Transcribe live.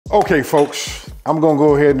Okay, folks, I'm gonna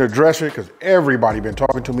go ahead and address it because everybody been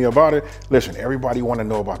talking to me about it. Listen, everybody wanna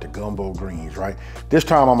know about the gumbo greens, right? This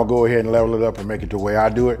time I'm gonna go ahead and level it up and make it the way I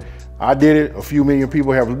do it. I did it, a few million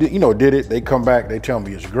people have, did it. They come back, they tell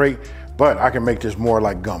me it's great, but I can make this more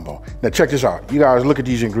like gumbo. Now check this out. You guys look at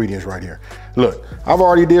these ingredients right here. Look, I've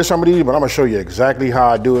already did some of these, but I'm gonna show you exactly how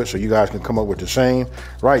I do it so you guys can come up with the same,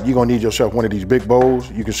 right? You're gonna need yourself one of these big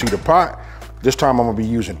bowls. You can see the pot. This time I'm gonna be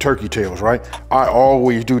using turkey tails, right? I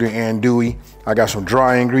always do the andouille. I got some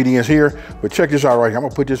dry ingredients here, but check this out right here. I'm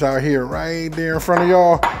gonna put this out here right there in front of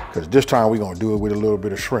y'all, because this time we're gonna do it with a little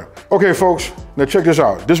bit of shrimp. Okay, folks, now check this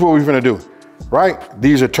out. This is what we're gonna do, right?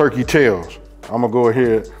 These are turkey tails. I'm gonna go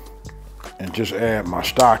ahead and just add my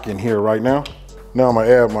stock in here right now. Now I'm gonna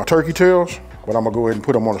add my turkey tails, but I'm gonna go ahead and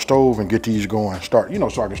put them on the stove and get these going, so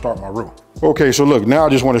I can start my roux. Okay, so look, now I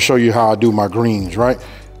just wanna show you how I do my greens, right?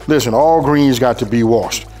 Listen, all greens got to be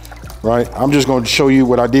washed, right? I'm just gonna show you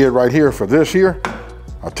what I did right here for this here.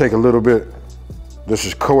 I'll take a little bit, this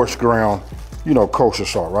is coarse ground, kosher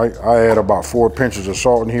salt, right? I add about 4 pinches of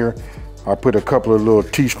salt in here. I put a couple of little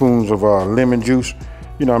teaspoons of lemon juice.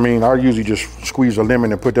 You know what I mean? I usually just squeeze a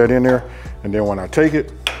lemon and put that in there. And then when I take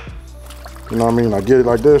it, I get it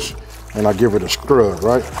like this and I give it a scrub,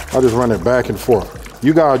 right? I just run it back and forth.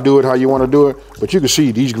 You gotta do it how you wanna do it, but you can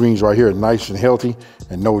see these greens right here are nice and healthy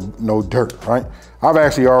and no dirt, right? I've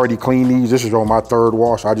actually already cleaned these. This is on my 3rd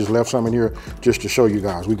wash. I just left some in here just to show you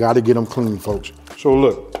guys. We gotta get them clean, folks. So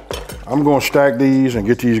look, I'm gonna stack these and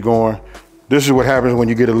get these going. This is what happens when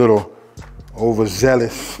you get a little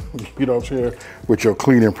overzealous, you know what I'm saying, with your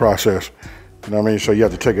cleaning process. You know what I mean? So you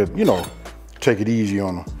have to take it easy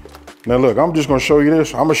on them. Now look, I'm just gonna show you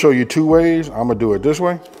this. I'm gonna show you 2 ways. I'm gonna do it this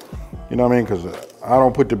way. You know what I mean? Because I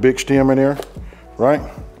don't put the big stem in there, right?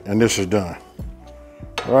 And this is done,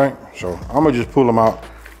 right? So I'm gonna just pull them out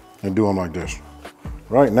and do them like this.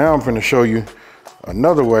 Right now I'm gonna show you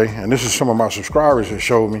another way, and this is some of my subscribers that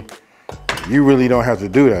showed me. You really don't have to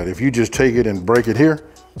do that. If you just take it and break it here,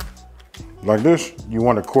 like this, you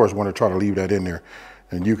of course want to try to leave that in there,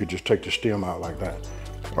 and you could just take the stem out like that.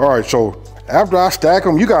 All right, so after I stack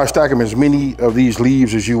them, you gotta stack them as many of these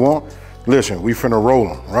leaves as you want. Listen, we finna roll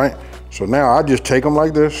them, right? So now I just take them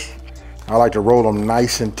like this. I like to roll them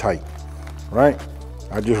nice and tight, right?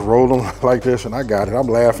 I just roll them like this and I got it. I'm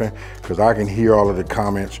laughing because I can hear all of the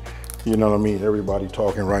comments. You know what I mean? Everybody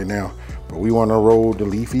talking right now. But we wanna roll the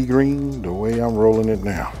leafy green the way I'm rolling it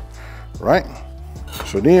now, right?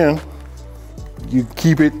 So then you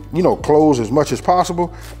keep it, closed as much as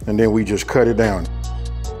possible, and then we just cut it down.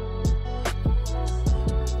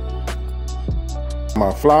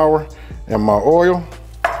 My flour and my oil,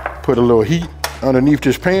 put a little heat underneath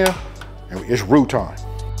this pan, and it's roux time.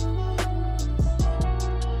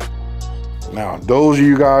 Now, those of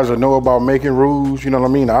you guys that know about making roux, you know what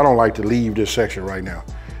I mean? I don't like to leave this section right now.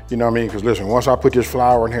 You know what I mean? Because listen, once I put this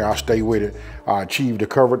flour in here, I stay with it. I achieve the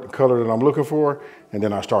color that I'm looking for, and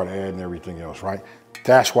then I start adding everything else, right?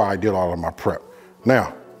 That's why I did all of my prep.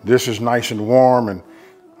 Now, this is nice and warm, and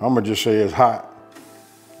I'm gonna just say it's hot.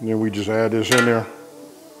 And then we just add this in there,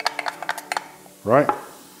 right?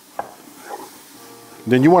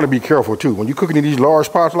 Then you wanna be careful too. When you're cooking in these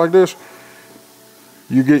large pots like this,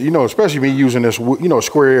 you get, especially me using this,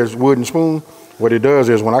 square wooden spoon, what it does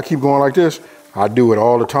is when I keep going like this, I do it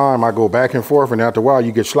all the time. I go back and forth, and after a while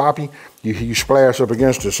you get sloppy. You splash up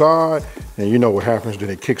against the side, and you know what happens, then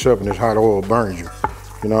it kicks up and this hot oil burns you.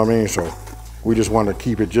 You know what I mean? So we just want to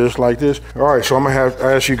keep it just like this. All right, so I'm gonna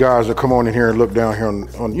ask you guys to come on in here and look down here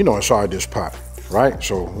on inside this pot, right?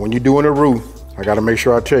 So when you're doing a roux, I gotta make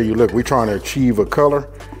sure I tell you, look, we're trying to achieve a color.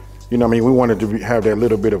 You know what I mean? We want it to have that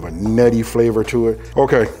little bit of a nutty flavor to it.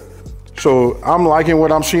 Okay, so I'm liking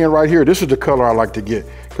what I'm seeing right here. This is the color I like to get,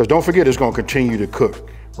 because don't forget it's gonna continue to cook,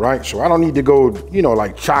 right? So I don't need to go,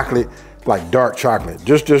 like chocolate, like dark chocolate.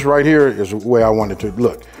 Just this right here is the way I want it to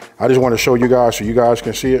look. I just want to show you guys so you guys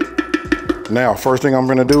can see it. Now, first thing I'm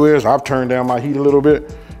gonna do is, I've turned down my heat a little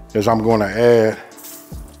bit, is I'm gonna add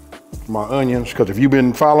my onions, because if you've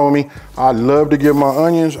been following me, I love to give my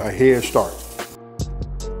onions a head start.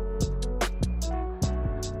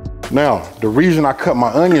 Now, the reason I cut my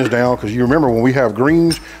onions down, because you remember when we have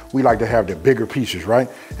greens, we like to have the bigger pieces, right?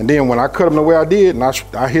 And then when I cut them the way I did, and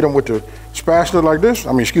I hit them with the spatula like this,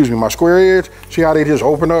 my square edge, see how they just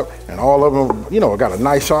open up, and all of them, got a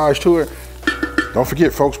nice size to it. Don't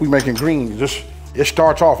forget, folks, we making greens. It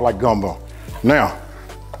starts off like gumbo. Now,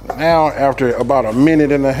 after about a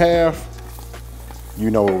minute and a half, you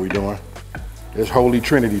know what we're doing. It's Holy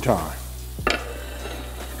Trinity time.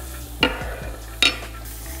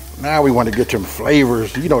 Now we want to get some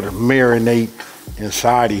flavors, to marinate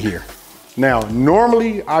inside of here. Now,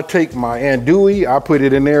 normally I take my andouille, I put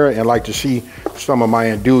it in there and like to see some of my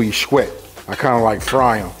andouille sweat. I kind of like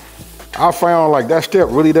fry them. I found like that step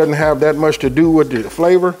really doesn't have that much to do with the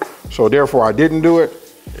flavor, so therefore I didn't do it.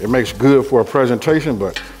 It makes good for a presentation,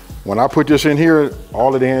 but when I put this in here,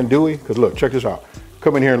 all of the andouille, because look, check this out.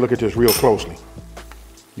 Come in here and look at this real closely.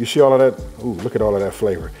 You see all of that? Ooh, look at all of that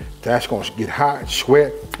flavor. That's gonna get hot,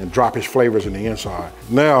 sweat, and drop its flavors in the inside.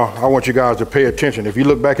 Now, I want you guys to pay attention. If you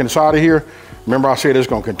look back inside of here, remember I said it's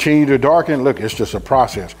gonna continue to darken? Look, it's just a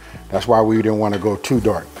process. That's why we didn't wanna go too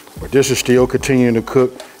dark. But this is still continuing to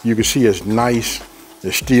cook. You can see it's nice,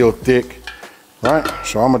 it's still thick, right?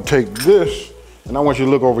 So I'm gonna take this, and I want you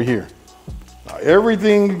to look over here. Now,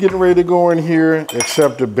 everything getting ready to go in here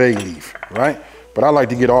except the bay leaf, right? But I like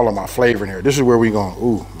to get all of my flavor in here. This is where we going,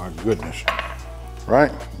 ooh, my goodness,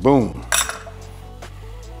 right? Boom.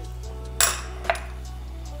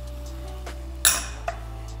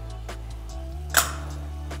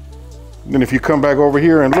 Then if you come back over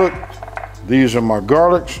here and look, these are my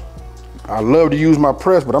garlics. I love to use my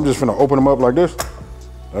press, but I'm just gonna open them up like this.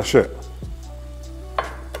 That's it.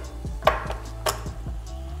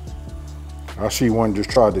 I see one just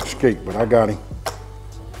tried to escape, but I got him.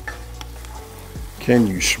 Can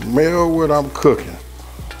you smell what I'm cooking?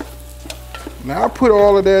 Now I put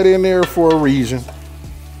all of that in there for a reason.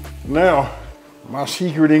 Now, my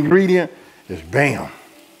secret ingredient is bam.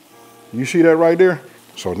 You see that right there?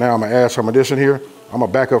 So now I'm gonna add some of this in here. I'm gonna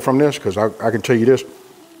back up from this because I can tell you this.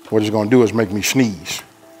 What it's gonna do is make me sneeze,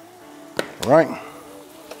 all right?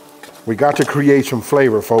 We got to create some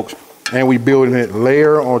flavor, folks, and we building it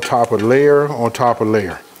layer on top of layer on top of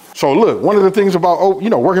layer. So look, one of the things about,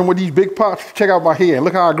 working with these big pots, check out my hand.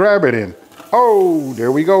 Look how I grab it in. Oh,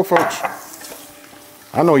 there we go, folks.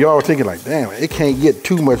 I know y'all are thinking like, damn, it can't get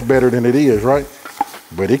too much better than it is, right?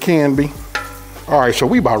 But it can be. All right, so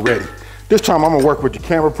we about ready. This time I'm gonna work with the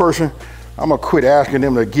camera person. I'm gonna quit asking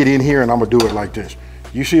them to get in here and I'm gonna do it like this.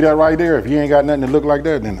 You see that right there? If you ain't got nothing to look like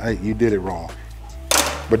that, then hey, you did it wrong.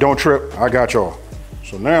 But don't trip, I got y'all.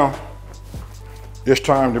 So now, it's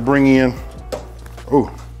time to bring in,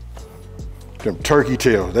 ooh, them turkey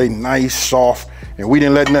tails. They nice, soft, and we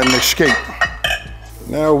didn't let nothing escape.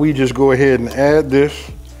 Now we just go ahead and add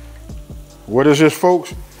this. What is this,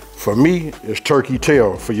 folks? For me, it's turkey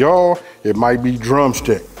tail. For y'all, it might be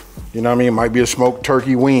drumstick. You know what I mean? It might be a smoked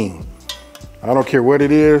turkey wing. I don't care what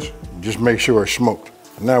it is, just make sure it's smoked.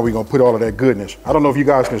 Now we're gonna put all of that goodness. I don't know if you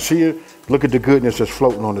guys can see it. Look at the goodness that's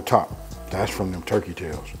floating on the top. That's from them turkey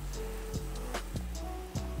tails.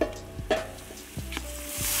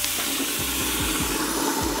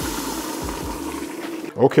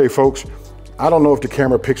 Okay, folks, I don't know if the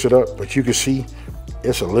camera picks it up, but you can see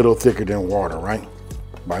it's a little thicker than water, right?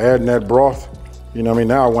 By adding that broth, you know what I mean?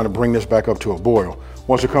 Now I want to bring this back up to a boil.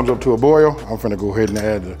 Once it comes up to a boil, I'm gonna go ahead and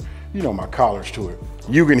add the, my collards to it.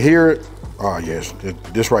 You can hear it. Oh yes,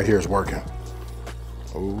 this right here is working.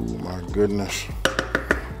 Oh my goodness.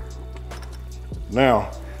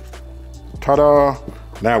 Now, ta-da.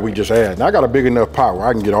 Now we just add. Now I got a big enough pot where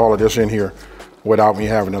I can get all of this in here without me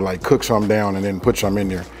having to like cook some down and then put some in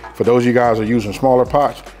there. For those of you guys that are using smaller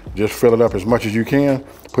pots, just fill it up as much as you can,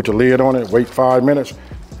 put the lid on it, wait 5 minutes,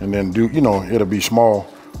 and then it'll be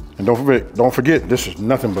small. And don't forget, this is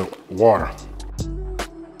nothing but water.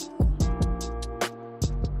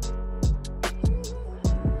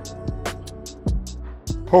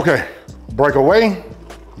 Okay, break away,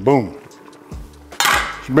 boom.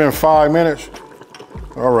 It's been 5 minutes.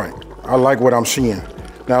 All right, I like what I'm seeing.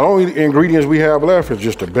 Now, the only ingredients we have left is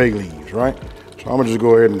just the bay leaves, right? So I'm gonna just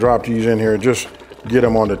go ahead and drop these in here, just get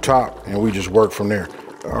them on the top, and we just work from there.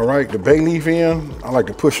 All right, the bay leaf in. I like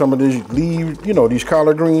to put some of these leaves, these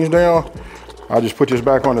collard greens down. I just put this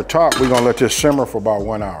back on the top. We're gonna let this simmer for about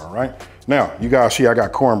 1 hour, right? Now, you guys see I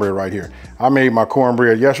got cornbread right here. I made my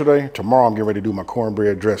cornbread yesterday. Tomorrow I'm getting ready to do my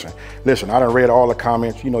cornbread dressing. Listen, I done read all the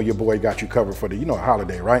comments. Your boy got you covered for the,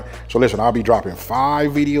 holiday, right? So listen, I'll be dropping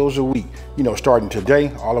 5 videos a week, starting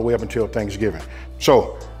today all the way up until Thanksgiving.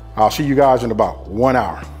 So I'll see you guys in about 1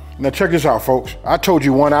 hour. Now check this out, folks. I told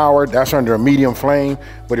you 1 hour, that's under a medium flame,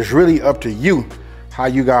 but it's really up to you how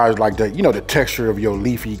you guys like the, the texture of your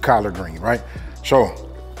leafy collard green, right? So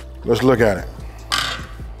let's look at it.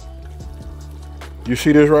 You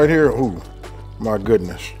see this right here? Ooh, my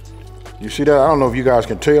goodness. You see that? I don't know if you guys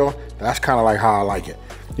can tell. That's kind of like how I like it.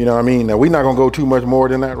 You know what I mean? Now, we're not gonna go too much more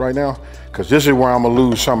than that right now, because this is where I'm gonna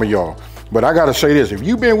lose some of y'all. But I gotta say this, if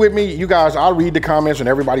you've been with me, you guys, I'll read the comments and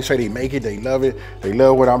everybody say they make it, they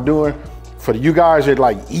love what I'm doing. For you guys that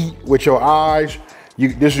like eat with your eyes,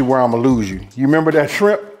 this is where I'm gonna lose you. You remember that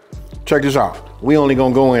shrimp? Check this out. We only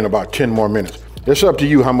gonna go in about 10 more minutes. It's up to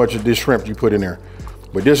you how much of this shrimp you put in there.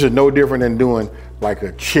 But this is no different than doing like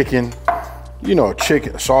a chicken, you know,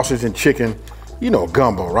 chicken, sausage and chicken, you know,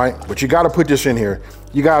 gumbo, right? But you gotta put this in here.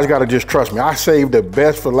 You guys gotta just trust me. I saved the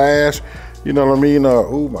best for last, you know what I mean?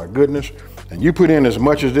 Oh my goodness. And you put in as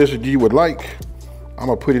much as this as you would like. I'm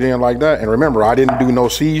gonna put it in like that. And remember, I didn't do no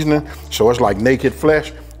seasoning, so it's like naked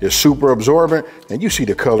flesh. It's super absorbent. And you see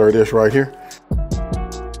the color of this right here.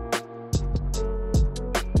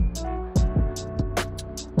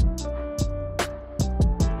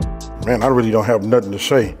 Man, I really don't have nothing to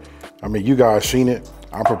say. I mean, you guys seen it.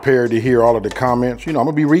 I'm prepared to hear all of the comments. You know, I'm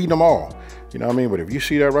gonna be reading them all. You know what I mean? But if you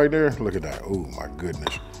see that right there, look at that. Oh my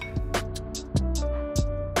goodness.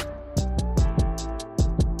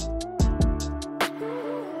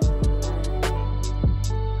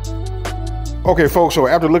 Okay, folks, so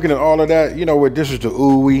after looking at all of that, you know what, this is the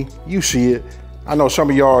ooey. You see it. I know some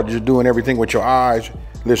of y'all are just doing everything with your eyes.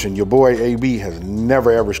 Listen, your boy AB has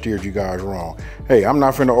never ever steered you guys wrong. Hey, I'm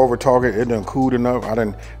not finna over talk it. It done cooled enough. I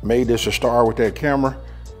done made this a star with that camera.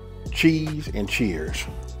 Cheese and cheers.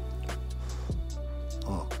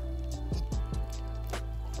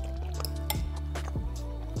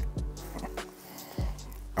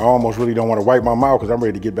 I almost really don't want to wipe my mouth because I'm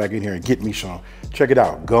ready to get back in here and get me some. Check it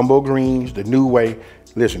out, gumbo greens, the new way.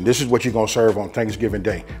 Listen, this is what you're gonna serve on Thanksgiving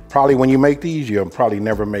Day. Probably when you make these, you'll probably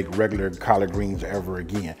never make regular collard greens ever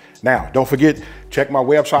again. Now, don't forget, check my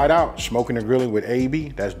website out, Smokin and Grillin with AB.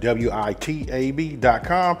 That's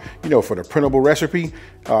WITAB.com. You know, for the printable recipe.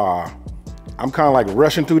 I'm kind of like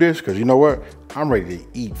rushing through this because you know what? I'm ready to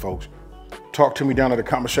eat, folks. Talk to me down in the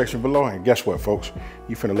comment section below. And guess what, folks?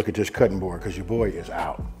 You finna look at this cutting board because your boy is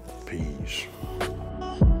out. Peace.